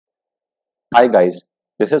Hi guys,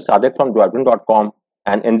 this is Sadek from twrp.com,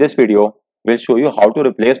 and in this video, we'll show you how to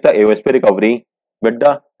replace the AOSP recovery with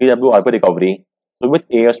the TWRP recovery. So with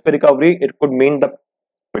AOSP recovery, it could mean the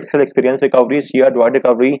pixel experience recovery, crDroid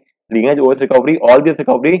recovery, Lineage OS recovery. All this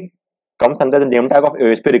recovery comes under the name tag of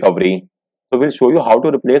AOSP recovery. So we'll show you how to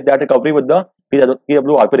replace that recovery with the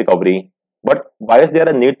TWRP recovery. But why is there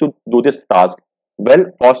a need to do this task? Well,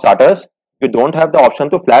 for starters, you don't have the option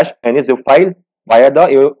to flash any zip file via the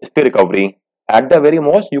AOSP recovery. At the very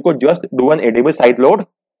most, you could just do an ADB side load,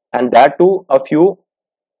 and that to a few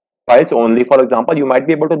files only. For example, you might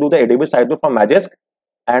be able to do the ADB side load from Magisk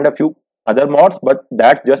and a few other mods, but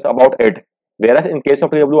that's just about it. Whereas in case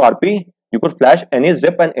of TWRP, you could flash any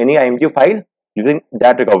zip and any IMG file using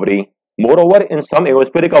that recovery. Moreover, in some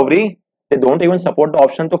AOSP recovery, they don't even support the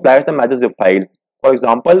option to flash the Magisk zip file. For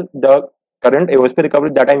example, the current AOSP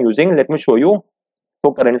recovery that I'm using, let me show you.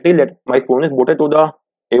 So currently, my phone is booted to the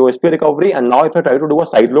AOSP recovery, and now if I try to do a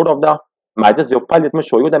side load of the Magisk zip file, let me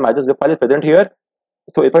show you. The Magisk zip file is present here.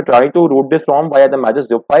 So if I try to root this ROM via the Magisk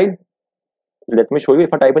zip file, let me show you.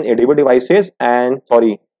 If I type in ADB devices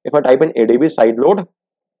if I type in ADB side load,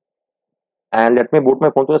 and let me boot my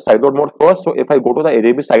phone to the side load mode first. So if I go to the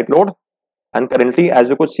ADB side load, and currently as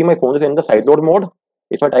you could see, my phone is in the side load mode.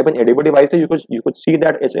 If I type in ADB devices, you could see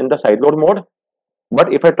that it's in the side load mode.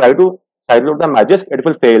 But if I try to side load the Magisk, it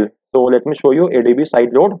will fail. So let me show you ADB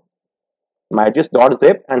side load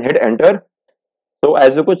magisk.zip and hit enter. So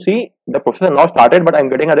as you could see, the process has now started, but I'm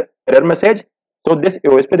getting an error message. So this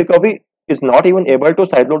AOSP recovery is not even able to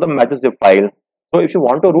sideload the Magisk zip file. So if you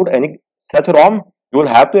want to root any such ROM, you will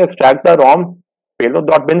have to extract the ROM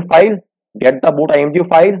payload.bin file, get the boot img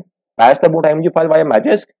file, patch the boot img file via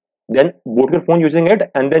Magisk, then boot your phone using it,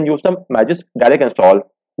 and then use the Magisk direct install.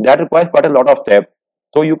 That requires quite a lot of steps.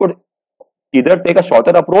 So you could either take a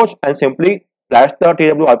shorter approach and simply flash the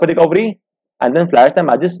TWRP recovery and then flash the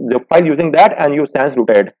Magisk zip file using that, and you stands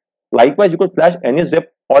rooted. Likewise, you could flash any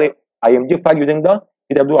zip or IMG file using the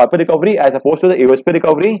TWRP recovery as opposed to the AOSP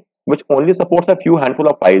recovery, which only supports a few handful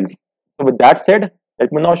of files. So with that said,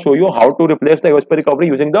 let me now show you how to replace the AOSP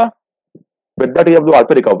recovery with the TWRP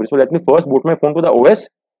recovery. So let me first boot my phone to the OS.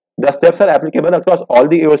 The steps are applicable across all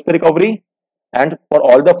the AOSP recovery and for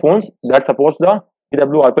all the phones that supports the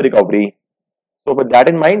TWRP recovery. So with that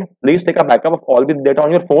in mind, please take a backup of all the data on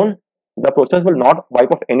your phone. The process will not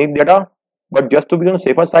wipe off any data, but just to be on the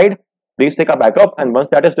safer side, please take a backup, and once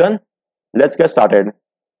that is done, let's get started.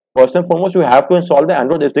 First and foremost, you have to install the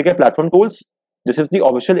Android SDK platform tools. This is the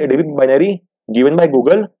official ADB binary given by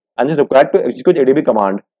Google and is required to execute ADB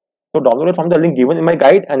command. So download it from the link given in my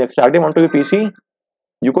guide and extract them onto your PC.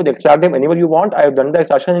 You could extract them anywhere you want. I have done the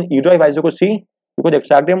extraction in eDrive, as you could see. You could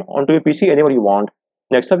extract them onto your PC anywhere you want.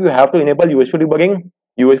 Next up, you have to enable USP debugging.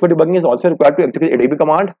 USP debugging is also required to execute ADB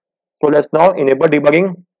command. So let's now enable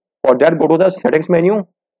debugging. For that, go to the settings menu,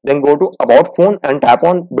 then go to about phone and tap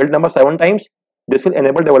on build number 7 times. This will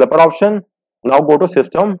enable developer option. Now go to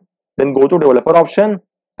system, then go to developer option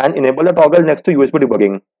and enable the toggle next to USB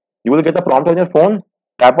debugging. You will get a prompt on your phone.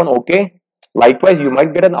 Tap on OK. Likewise, you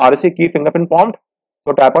might get an RSA key fingerprint prompt.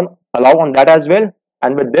 So tap on allow on that as well.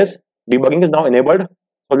 And with this, debugging is now enabled.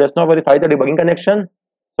 So let's now verify the debugging connection.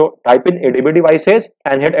 So type in ADB devices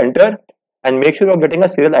and hit enter, and make sure you're getting a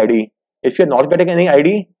serial ID. If you're not getting any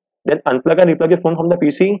ID, then unplug and replug your phone from the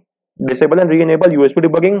PC, disable and re-enable USB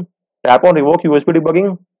debugging, tap on revoke USB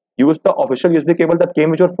debugging, use the official USB cable that came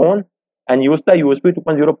with your phone, and use the USB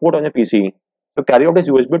 2.0 port on your PC. So carry out this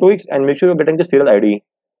USB tweaks and make sure you're getting the serial ID.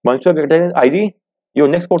 Once you're getting an ID, your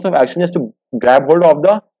next course of action is to grab hold of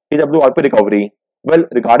the TWRP recovery. Well,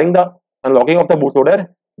 regarding the unlocking of the bootloader,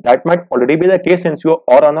 that might already be the case since you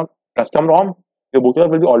are on a custom ROM. Your bootloader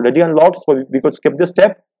will be already unlocked, so we could skip this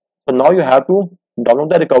step. So now you have to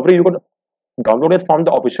download the recovery. You could download it from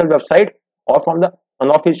the official website or from the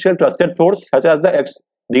unofficial trusted source such as the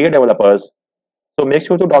XDA developers. So make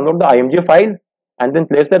sure to download the IMG file and then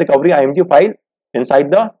place the recovery IMG file inside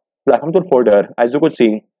the platform tool folder, as you could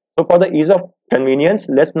see. So for the ease of convenience,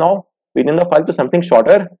 let's now rename the file to something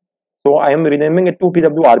shorter. So I am renaming it to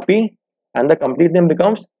TWRP, and the complete name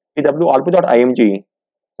becomes twrp.img.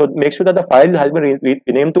 So make sure that the file has been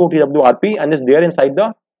renamed to TWRP and is there inside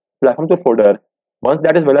the platform tool folder. Once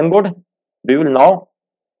that is well and good, we will now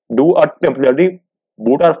do a temporary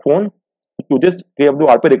boot our phone to this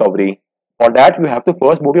TWRP recovery. For that, you have to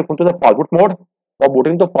first boot your phone to the fastboot mode. For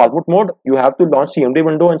booting to fastboot mode, you have to launch CMD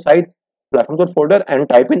window inside platform tool folder and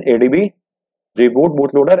type in ADB reboot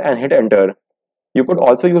bootloader and hit enter. You could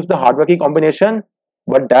also use the hardware key combination,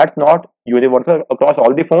 but that's not universal across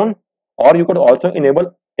all the phone. Or you could also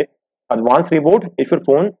enable advanced reboot if your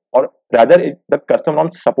phone, or rather the custom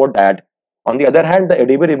ROMs support that. On the other hand, the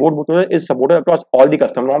ADB reboot bootloader is supported across all the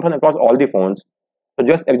custom ROMs and across all the phones. So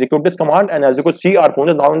just execute this command, and as you could see, our phone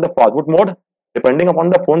is now in the fastboot mode. Depending upon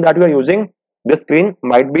the phone that you are using, this screen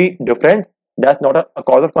might be different. That's not a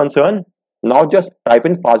cause of concern. Now just type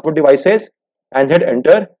in fastboot devices and hit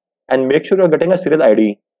enter, and make sure you're getting a serial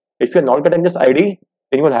ID. If you're not getting this ID,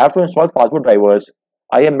 then you will have to install fastboot drivers.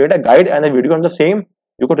 I have made a guide and a video on the same.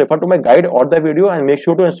 You could refer to my guide or the video and make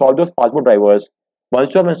sure to install those fastboot drivers.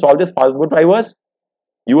 Once you have installed these fastboot drivers,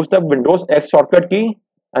 use the Windows X shortcut key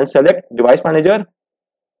and select Device Manager.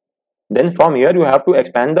 Then from here, you have to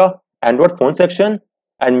expand the Android phone section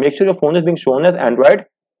and make sure your phone is being shown as Android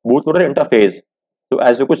bootloader interface. So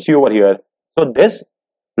as you could see over here, so this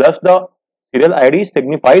plus the serial ID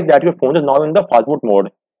signifies that your phone is now in the fastboot mode.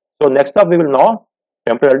 So next up, we will now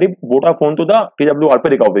temporarily boot our phone to the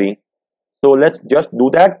TWRP recovery. So let's just do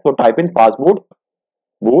that. So type in fastboot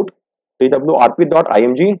boot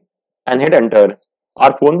twrp.img and hit enter.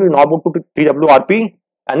 Our phone will now boot to TWRP,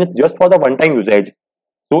 and it's just for the one-time usage.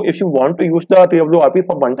 So if you want to use the TWRP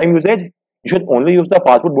for one-time usage, you should only use the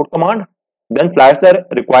fastboot boot command, then flash the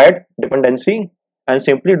required dependency and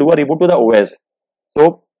simply do a reboot to the OS.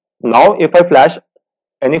 So now if I flash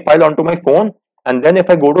any file onto my phone, and then if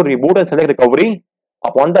I go to reboot and select recovery,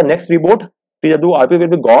 upon the next reboot, TWRP will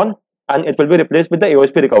be gone and it will be replaced with the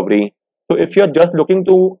AOSP recovery. So if you are just looking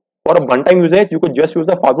for a one-time usage, you could just use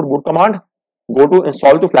the fastboot boot command, go to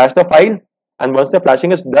install to flash the file, and once the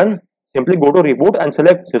flashing is done, simply go to reboot and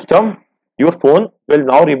select system. Your phone will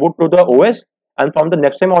now reboot to the OS, and from the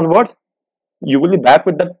next time onwards, you will be back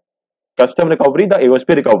with the custom recovery, the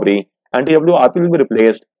AOSP recovery, and TWRP will be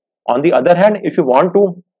replaced. On the other hand, if you want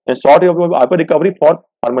to install TWRP recovery for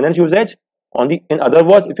permanent usage, in other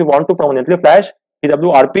words, if you want to permanently flash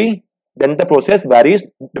TWRP, then the process varies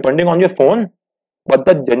depending on your phone, but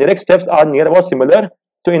the generic steps are near about similar.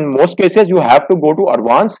 So in most cases, you have to go to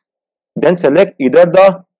advanced, then select either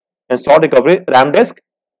the install recovery RAM disk,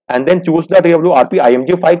 and then choose the TWRP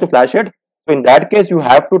img file to flash it. So in that case, you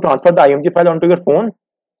have to transfer the img file onto your phone.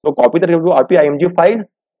 So copy the TWRP img file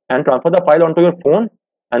and transfer the file onto your phone,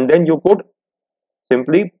 and then you could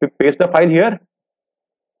simply paste the file here.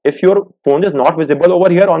 If your phone is not visible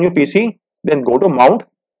over here on your PC, then go to mount,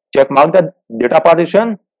 check mark the data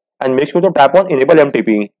partition, and make sure to tap on enable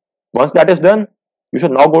MTP. Once that is done, you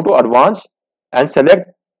should now go to advanced and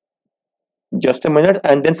select, just a minute,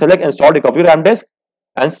 and then select install recovery RAM disk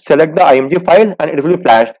and select the img file, and it will be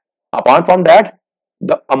flashed. Apart from that,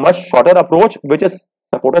 a much shorter approach, which is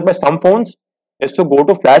supported by some phones, is to go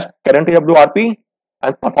to flash current TWRP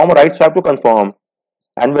and perform a right swipe to confirm.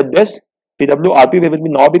 And with this, TWRP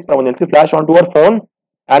will now be permanently flashed onto our phone,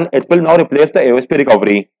 and it will now replace the AOSP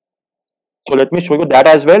recovery. So let me show you that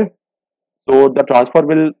as well. So the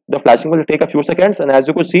flashing will take a few seconds, and as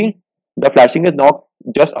you could see, the flashing is now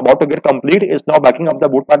just about to get complete. It's now backing up the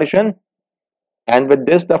boot partition, and with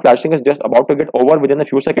this, the flashing is just about to get over within a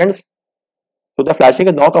few seconds. So the flashing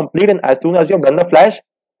is now complete, and as soon as you have done the flash,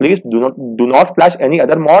 please do not flash any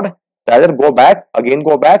other mod. Rather go back,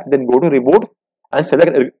 then go to reboot and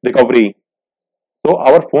select recovery. So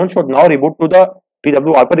our phone should now reboot to the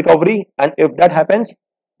TWRP recovery, and if that happens,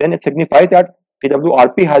 then it signifies that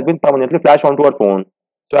TWRP has been permanently flashed onto our phone.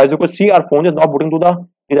 So as you can see, our phone is now booting to the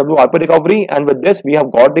TWRP recovery, and with this, we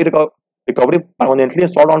have got the recovery permanently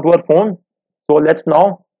installed onto our phone. So let's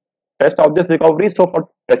now test out this recovery. So for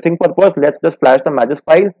testing purpose, let's just flash the Magis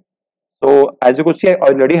file. So as you can see, I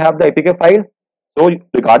already have the APK file. So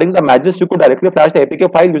regarding the Magis, you could directly flash the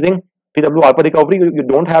APK file using TWRP recovery. You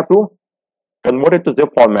don't have to convert it to zip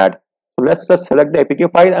format. So let's just select the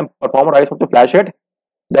APK file and perform a right swipe to flash it.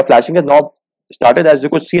 The flashing is now started. As you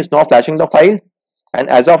could see, it's now flashing the file, and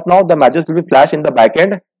as of now, the Magis will be flashed in the back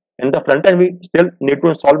end. In the front end, we still need to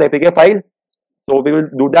install the APK file, so we will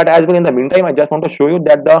do that as well. In the meantime, I just want to show you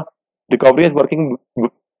that the recovery is working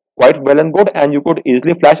quite well and good, and you could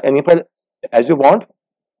easily flash any file as you want.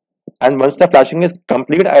 And once the flashing is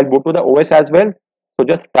complete, I'll boot to the OS as well. So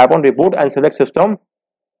just tap on reboot and select system,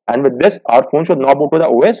 and with this, our phone should now boot to the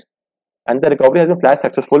OS, and the recovery has been flashed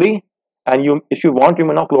successfully. And if you want, you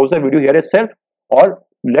may now close the video here itself, or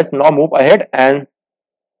let's now move ahead and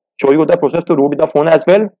show you the process to root the phone as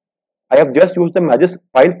well. I have just used the Magis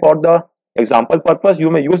file for the example purpose.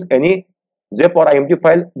 You may use any zip or img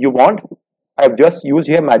file you want. I have just used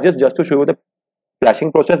here Magis just to show you the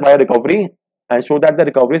flashing process via recovery and show that the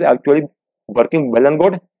recovery is actually working well and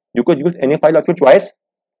good. You could use any file of your choice,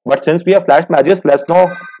 but since we have flashed Magis, let's now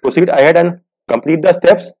proceed ahead and complete the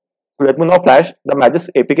steps. So let me now flash the Magis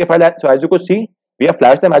APK file. So as you could see, we have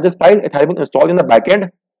flashed the Magis file. It has been installed in the back end,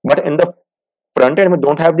 but in the front end, we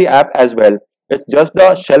don't have the app as well. It's just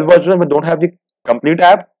the shell version, we don't have the complete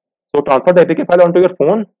app. So transfer the APK file onto your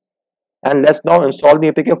phone, and let's now install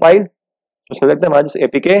the APK file. So select the Magisk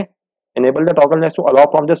APK, enable the toggle next to allow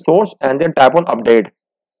from the source, and then tap on update.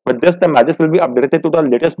 With this, the Magisk will be updated to the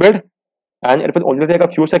latest build, and it will only take a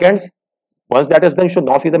few seconds. Once that is done, you should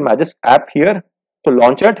now see the Magisk app here. So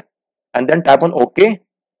launch it, and then tap on OK,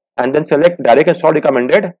 and then select direct install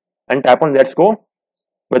recommended, and tap on let's go.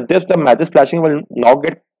 With this, the Magisk flashing will now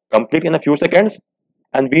get complete in a few seconds,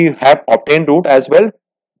 and we have obtained root as well.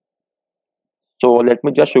 So let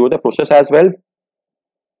me just show you the process as well.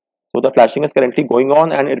 So the flashing is currently going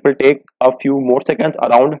on, and it will take a few more seconds,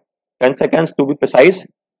 around 10 seconds to be precise,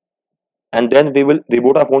 and then we will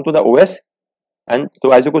reboot our phone to the OS. And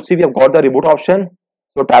so as you could see, we have got the reboot option.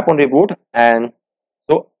 So tap on reboot, and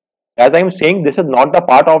so as I am saying, this is not the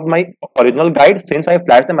part of my original guide. Since I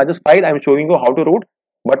flashed the Magisk file, I am showing you how to root,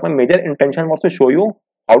 but my major intention was to show you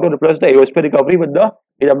how to replace the AOSP recovery with the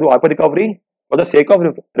TWRP recovery. For the sake of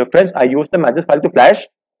reference, I used the Magisk file to flash.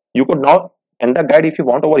 You could now end the guide if you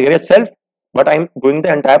want over here itself, but I am doing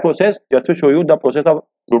the entire process just to show you the process of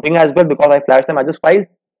rooting as well, because I flashed the Magisk file.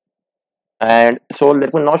 And so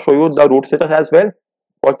let me now show you the root status as well.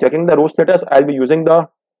 For checking the root status, I'll be using the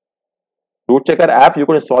root checker app. You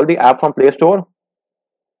can install the app from Play Store.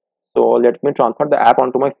 So let me transfer the app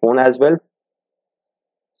onto my phone as well.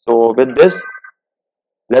 So with this,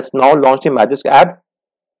 let's now launch the Magisk app.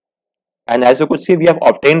 And as you could see, we have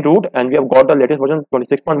obtained root, and we have got the latest version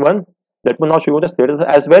 26.1. Let me now show you the status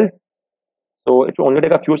as well. So it will only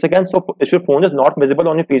take a few seconds. So if your phone is not visible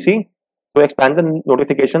on your PC, so expand the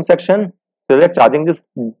notification section, select charging this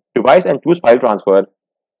device, and choose file transfer.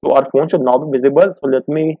 So our phone should now be visible. So let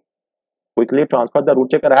me quickly transfer the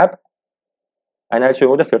root checker app, and I'll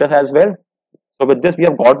show you the status as well. So with this, we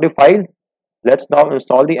have got the file. Let's now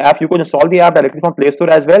install the app. You can install the app directly from Play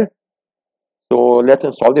Store as well. So let's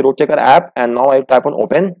install the root checker app, and now I tap on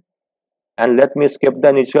open, and let me skip the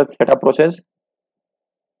initial setup process.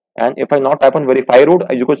 And if I now tap on verify root,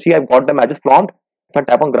 as you can see, I've got the Magisk prompt. If I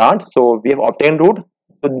tap on grant, so we have obtained root.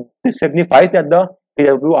 So this signifies that the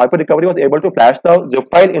TWRP recovery was able to flash the zip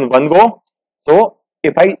file in one go. So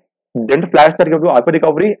if I didn't flash the TWRP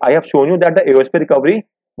recovery, I have shown you that the AOSP recovery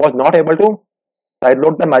was not able to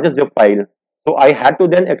sideload the Magisk zip file. So I had to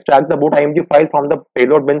then extract the boot.img file from the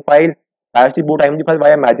payload bin file, flash the boot.img file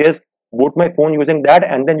via Magisk, boot my phone using that,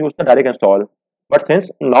 and then use the direct install. But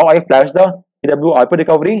since now I flashed the TWRP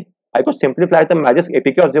recovery, I could simply flash the Magisk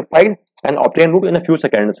APK or zip file and obtain root in a few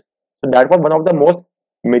seconds. So that was one of the most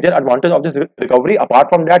major advantage of this recovery. Apart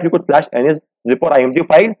from that, you could flash any zip or img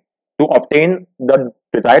file to obtain the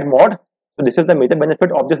desired mod. So this is the major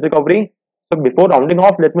benefit of this recovery. So before rounding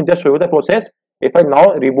off, let me just show you the process. If I now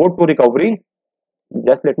reboot to recovery,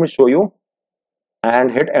 just let me show you,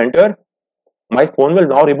 and hit enter, my phone will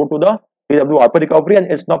now reboot to the TWRP recovery, and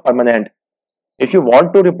it's now permanent. If you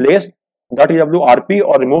want to replace the TWRP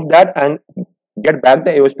or remove that and get back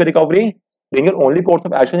the AOSP recovery, then your only course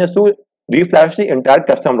of action is to reflash the entire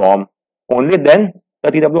custom ROM. Only then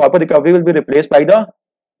the TWRP recovery will be replaced by the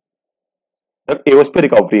AOSP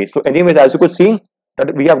recovery. So anyways, as you could see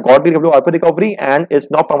that we have got the TWRP recovery, and it's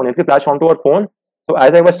now permanently flashed onto our phone. So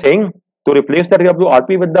as I was saying, to replace the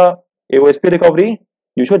TWRP with the AOSP recovery,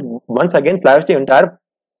 you should once again flash the entire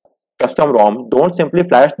custom ROM. Don't simply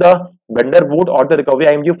flash the vendor boot or the recovery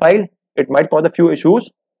img file. It might cause a few issues.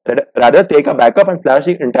 Rather, take a backup and flash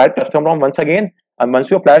the entire custom ROM once again. And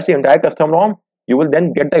once you flash the entire custom ROM, you will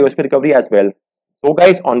then get the AOSP recovery as well. So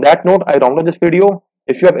guys, on that note, I round up this video.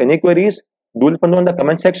 If you have any queries, do let me know in the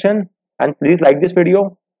comment section. And please like this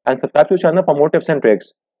video and subscribe to the channel for more tips and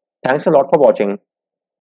tricks. Thanks a lot for watching.